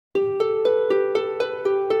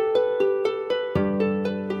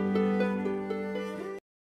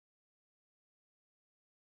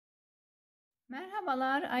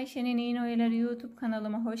Merhabalar, Ayşe'nin İğne Oyaları YouTube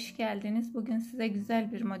kanalıma hoş geldiniz. Bugün size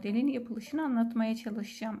güzel bir modelin yapılışını anlatmaya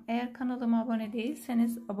çalışacağım. Eğer kanalıma abone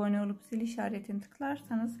değilseniz abone olup zil işaretini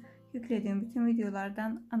tıklarsanız yüklediğim bütün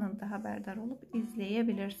videolardan anında haberdar olup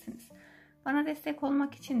izleyebilirsiniz. Bana destek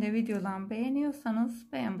olmak için de videolarımı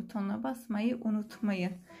beğeniyorsanız beğen butonuna basmayı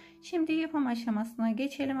unutmayın. Şimdi yapım aşamasına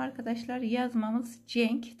geçelim arkadaşlar. Yazmamız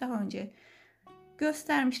Cenk. Daha önce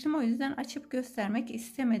göstermiştim, o yüzden açıp göstermek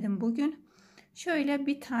istemedim bugün. Şöyle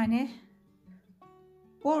bir tane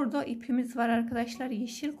bordo ipimiz var arkadaşlar.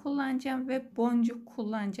 Yeşil kullanacağım ve boncuk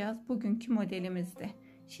kullanacağız bugünkü modelimizde.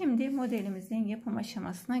 Şimdi modelimizin yapım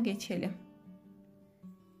aşamasına geçelim.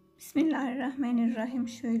 Bismillahirrahmanirrahim.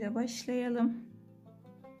 Şöyle başlayalım.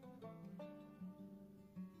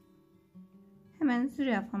 Hemen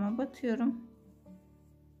zürafama batıyorum.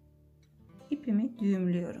 İpimi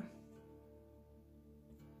düğümlüyorum.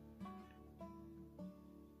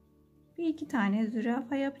 Bir iki tane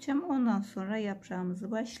zürafa yapacağım. Ondan sonra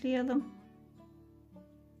yaprağımızı başlayalım.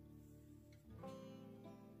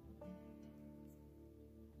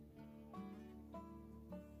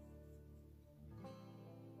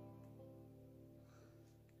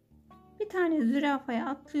 Bir tane zürafaya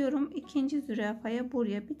atlıyorum. İkinci zürafaya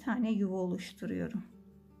buraya bir tane yuva oluşturuyorum.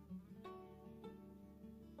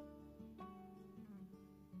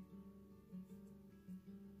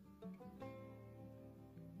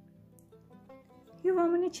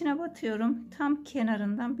 Yuvamın içine batıyorum. Tam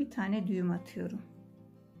kenarından bir tane düğüm atıyorum.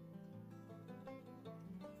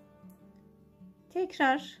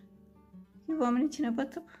 Tekrar yuvamın içine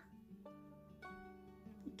batıp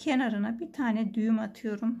kenarına bir tane düğüm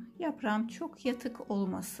atıyorum. Yaprağım çok yatık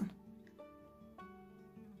olmasın.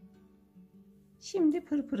 Şimdi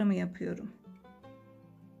pırpırımı yapıyorum.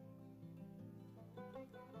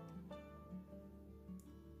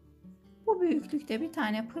 Bu büyüklükte bir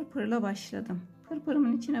tane pırpırla başladım.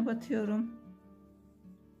 Pırpırımın içine batıyorum.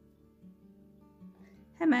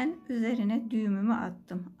 Hemen üzerine düğümümü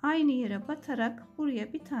attım. Aynı yere batarak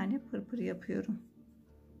buraya bir tane pırpır yapıyorum.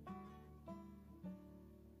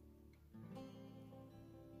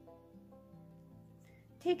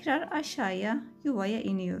 Tekrar aşağıya yuvaya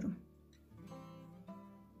iniyorum.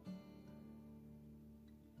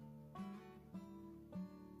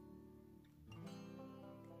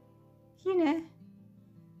 Yine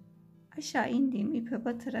aşağı indiğim ipe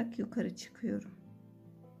batarak yukarı çıkıyorum.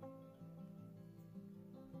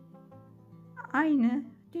 Aynı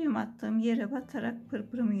düğüm attığım yere batarak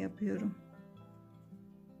pırpırımı yapıyorum.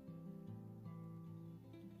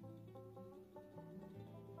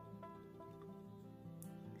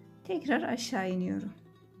 Tekrar aşağı iniyorum.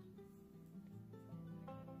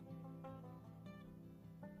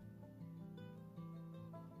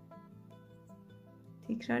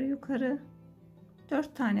 Tekrar yukarı.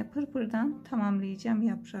 4 tane pırpırdan tamamlayacağım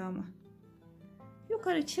yaprağımı.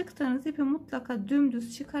 Yukarı çıktığınız ipi mutlaka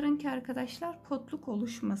dümdüz çıkarın ki arkadaşlar potluk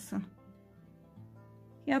oluşmasın.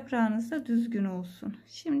 Yaprağınız da düzgün olsun.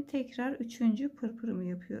 Şimdi tekrar 3. pırpırımı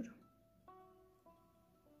yapıyorum.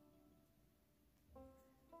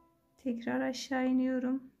 Tekrar aşağı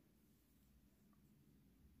iniyorum.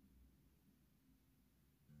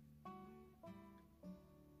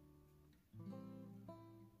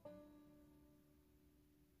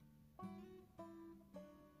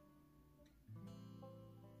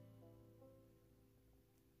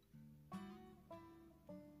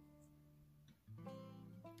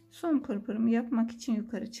 Son pırpırımı yapmak için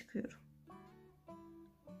yukarı çıkıyorum.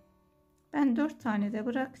 Ben 4 tane de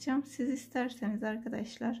bırakacağım. Siz isterseniz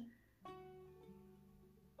arkadaşlar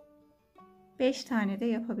 5 tane de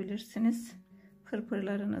yapabilirsiniz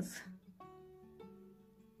pırpırlarınızı.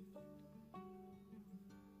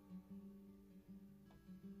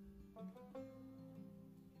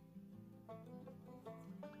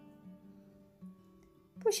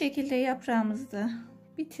 Bu şekilde yaprağımızı da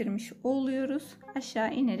bitirmiş oluyoruz.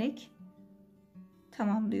 Aşağı inerek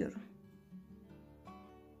tamamlıyorum.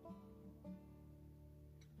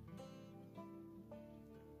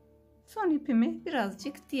 Son ipimi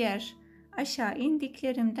birazcık diğer aşağı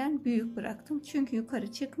indiklerimden büyük bıraktım. Çünkü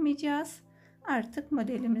yukarı çıkmayacağız. Artık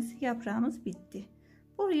modelimiz, yaprağımız bitti.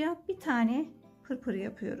 Buraya bir tane pırpır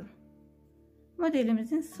yapıyorum.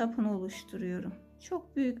 Modelimizin sapını oluşturuyorum.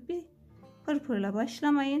 Çok büyük bir pırpırla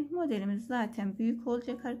başlamayın. Modelimiz zaten büyük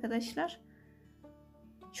olacak arkadaşlar.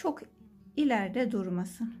 Çok ileride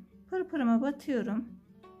durmasın. Pırpırıma batıyorum.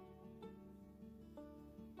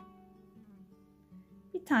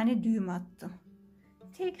 Bir tane düğüm attım.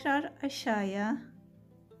 Tekrar aşağıya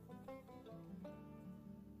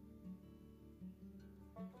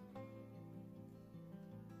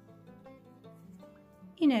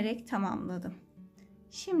inerek tamamladım.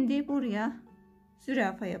 Şimdi buraya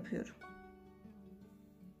zürafa yapıyorum.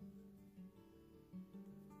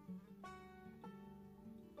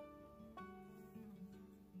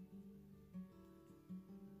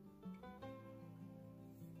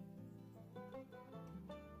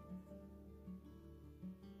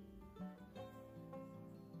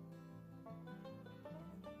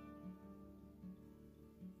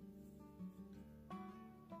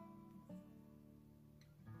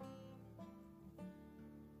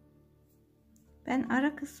 Ben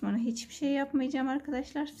ara kısmını hiçbir şey yapmayacağım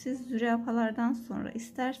arkadaşlar. Siz zürafalardan sonra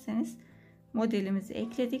isterseniz modelimizi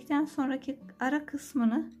ekledikten sonraki ara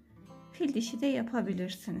kısmını fil dişi de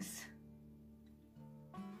yapabilirsiniz.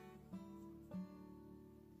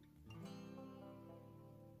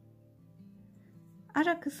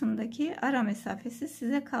 Ara kısımdaki ara mesafesi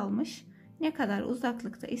size kalmış. Ne kadar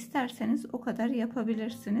uzaklıkta isterseniz o kadar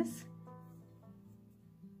yapabilirsiniz.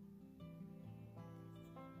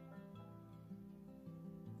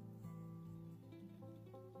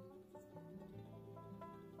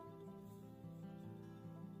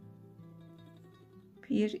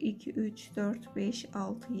 Bir, 2, 3, 4, 5,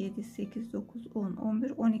 6, 7, 8, 9, 10,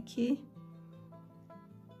 11, 12,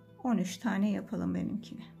 13 tane yapalım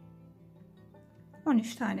benimkini.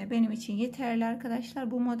 13 tane benim için yeterli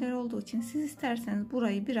arkadaşlar. Bu model olduğu için siz isterseniz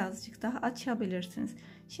burayı birazcık daha açabilirsiniz.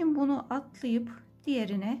 Şimdi bunu atlayıp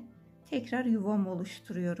diğerine tekrar yuvam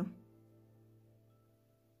oluşturuyorum.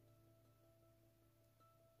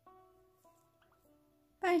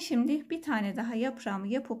 Ben şimdi bir tane daha yaprağımı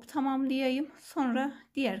yapıp tamamlayayım. Sonra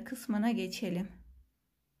diğer kısmına geçelim.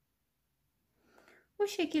 Bu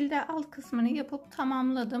şekilde alt kısmını yapıp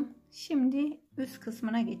tamamladım. Şimdi üst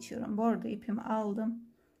kısmına geçiyorum. Bordo ipimi aldım.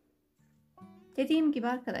 Dediğim gibi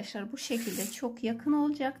arkadaşlar bu şekilde çok yakın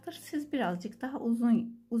olacaktır. Siz birazcık daha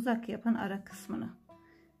uzak yapın ara kısmını.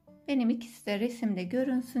 Benim ikisi de resimde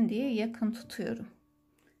görünsün diye yakın tutuyorum.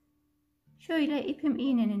 Şöyle ipim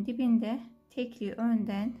iğnenin dibinde, tekliği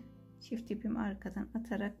önden, çift ipimi arkadan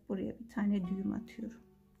atarak buraya bir tane düğüm atıyorum.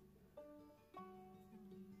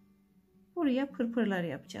 Buraya pırpırlar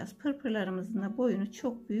yapacağız. Pırpırlarımızın da boyunu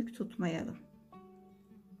çok büyük tutmayalım.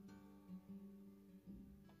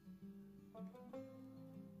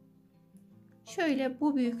 Şöyle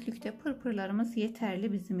bu büyüklükte pırpırlarımız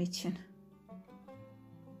yeterli bizim için.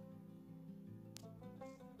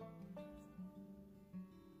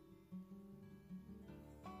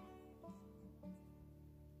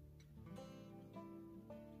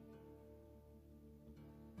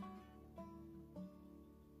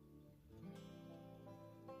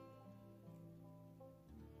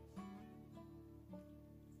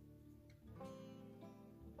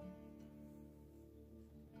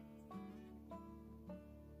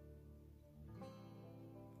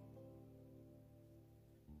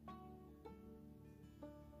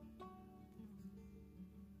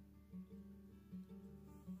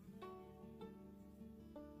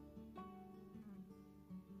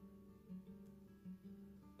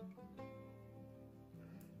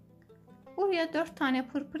 Buraya 4 tane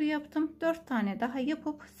pırpır yaptım. 4 tane daha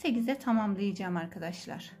yapıp 8'e tamamlayacağım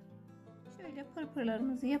arkadaşlar. Şöyle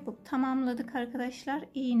pırpırlarımızı yapıp tamamladık arkadaşlar.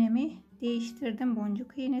 İğnemi değiştirdim.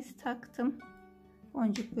 Boncuk iğnesi taktım.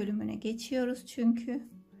 Boncuk bölümüne geçiyoruz çünkü.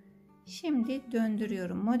 Şimdi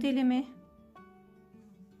döndürüyorum modelimi.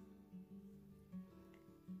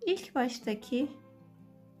 İlk baştaki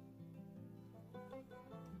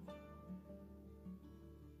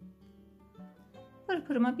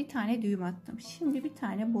pırpırıma bir tane düğüm attım. Şimdi bir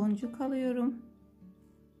tane boncuk alıyorum.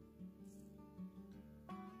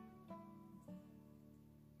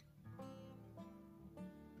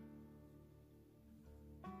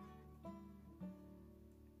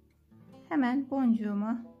 Hemen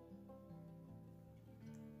boncuğumu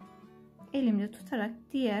elimde tutarak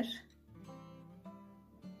diğer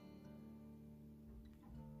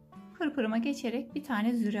pırpırıma geçerek bir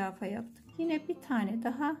tane zürafa yaptım. Yine bir tane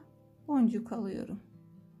daha boncuk alıyorum.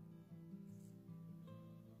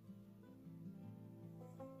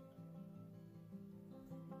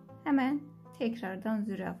 Hemen tekrardan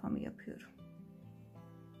zürafamı yapıyorum.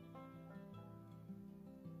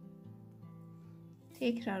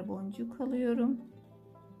 Tekrar boncuk alıyorum.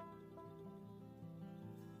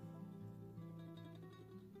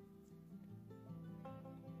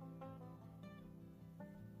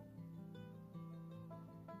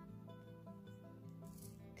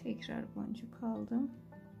 Tekrar boncuk aldım.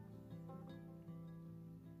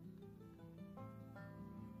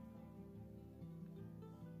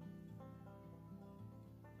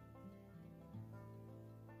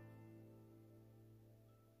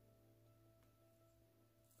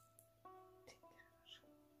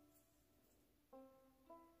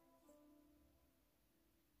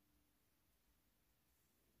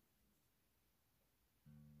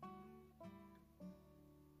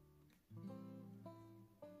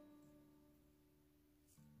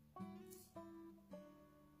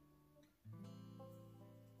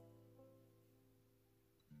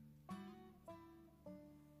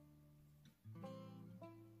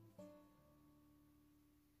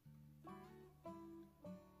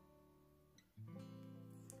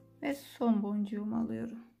 Ve son boncuğumu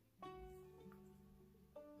alıyorum.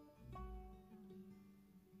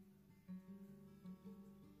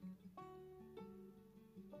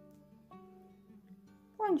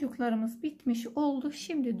 Boncuklarımız bitmiş oldu.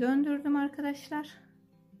 Şimdi döndürdüm arkadaşlar.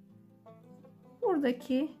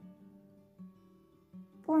 Buradaki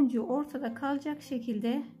boncuğu ortada kalacak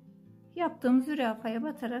şekilde yaptığım zürafaya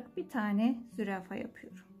batarak bir tane zürafa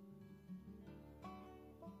yapıyorum.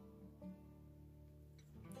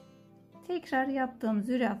 Tekrar yaptığım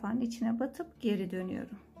zürafanın içine batıp geri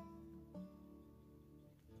dönüyorum.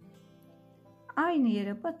 Aynı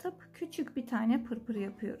yere batıp küçük bir tane pırpır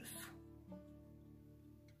yapıyoruz.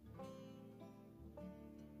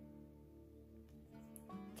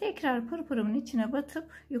 Tekrar pırpırımın içine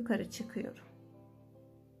batıp yukarı çıkıyorum.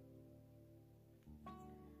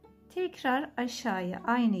 Tekrar aşağıya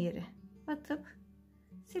aynı yere batıp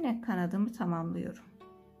sinek kanadımı tamamlıyorum.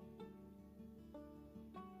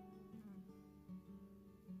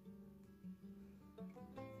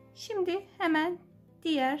 Şimdi hemen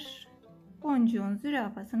diğer boncuğun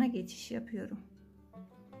zürafasına geçiş yapıyorum.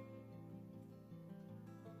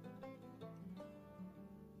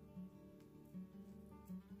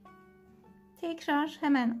 Tekrar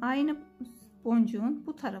hemen aynı boncuğun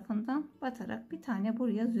bu tarafından batarak bir tane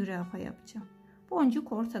buraya zürafa yapacağım.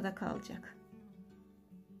 Boncuk ortada kalacak.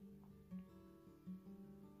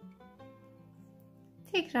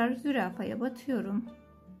 Tekrar zürafaya batıyorum.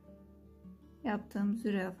 Yaptığım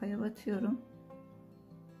zürafaya batıyorum.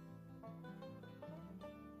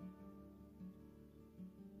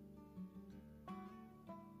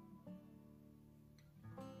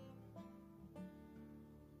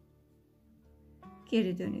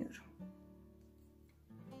 Geri dönüyorum.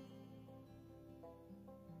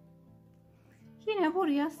 Yine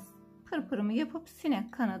buraya pırpırımı yapıp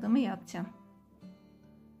sinek kanadımı yapacağım.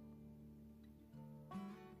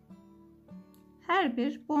 Her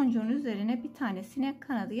bir boncuğun üzerine bir tane sinek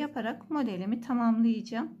kanadı yaparak modelimi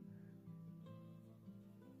tamamlayacağım.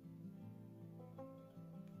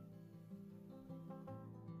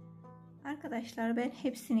 Arkadaşlar ben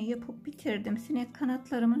hepsini yapıp bitirdim sinek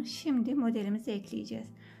kanatlarımın. Şimdi modelimizi ekleyeceğiz.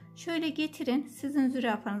 Şöyle getirin, sizin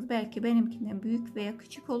zürafanız belki benimkinden büyük veya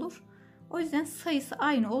küçük olur. O yüzden sayısı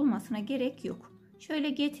aynı olmasına gerek yok. Şöyle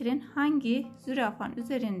getirin, hangi zürafanın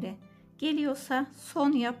üzerinde geliyorsa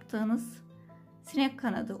son yaptığınız sinek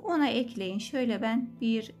kanadı ona ekleyin. Şöyle ben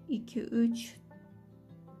 1, 2, 3,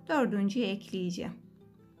 4.'ye ekleyeceğim.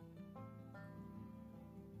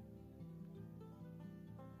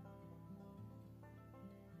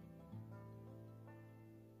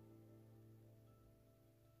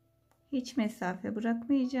 Hiç mesafe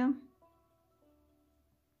bırakmayacağım.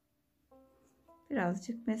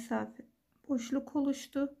 Birazcık mesafe, boşluk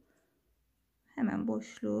oluştu. Hemen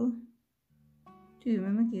boşluğu,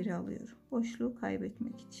 düğümümü geri alıyorum. Boşluğu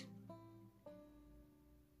kaybetmek için.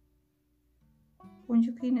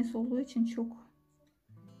 Boncuk iğnesi olduğu için çok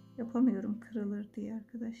yapamıyorum, kırılır diye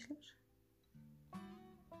arkadaşlar.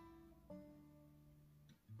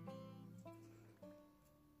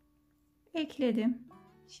 Ekledim.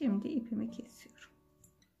 Şimdi ipimi kesiyorum.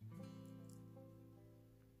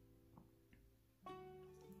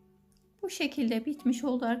 Bu şekilde bitmiş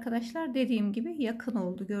oldu arkadaşlar. Dediğim gibi yakın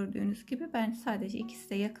oldu, gördüğünüz gibi. Ben sadece ikisi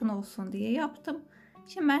de yakın olsun diye yaptım.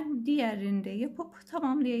 Şimdi ben diğerini de yapıp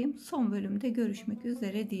tamamlayayım. Son bölümde görüşmek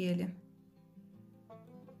üzere diyelim.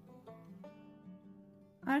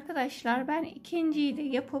 Arkadaşlar ben ikinciyi de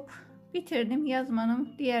yapıp bitirdim. Yazmanın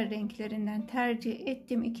diğer renklerinden tercih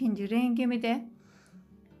ettim ikinci rengimi de.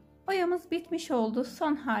 Boyamız bitmiş oldu.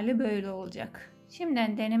 Son hali böyle olacak.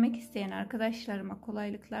 Şimdiden denemek isteyen arkadaşlarıma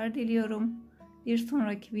kolaylıklar diliyorum. Bir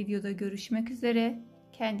sonraki videoda görüşmek üzere.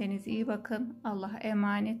 Kendinize iyi bakın. Allah'a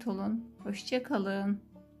emanet olun. Hoşça kalın.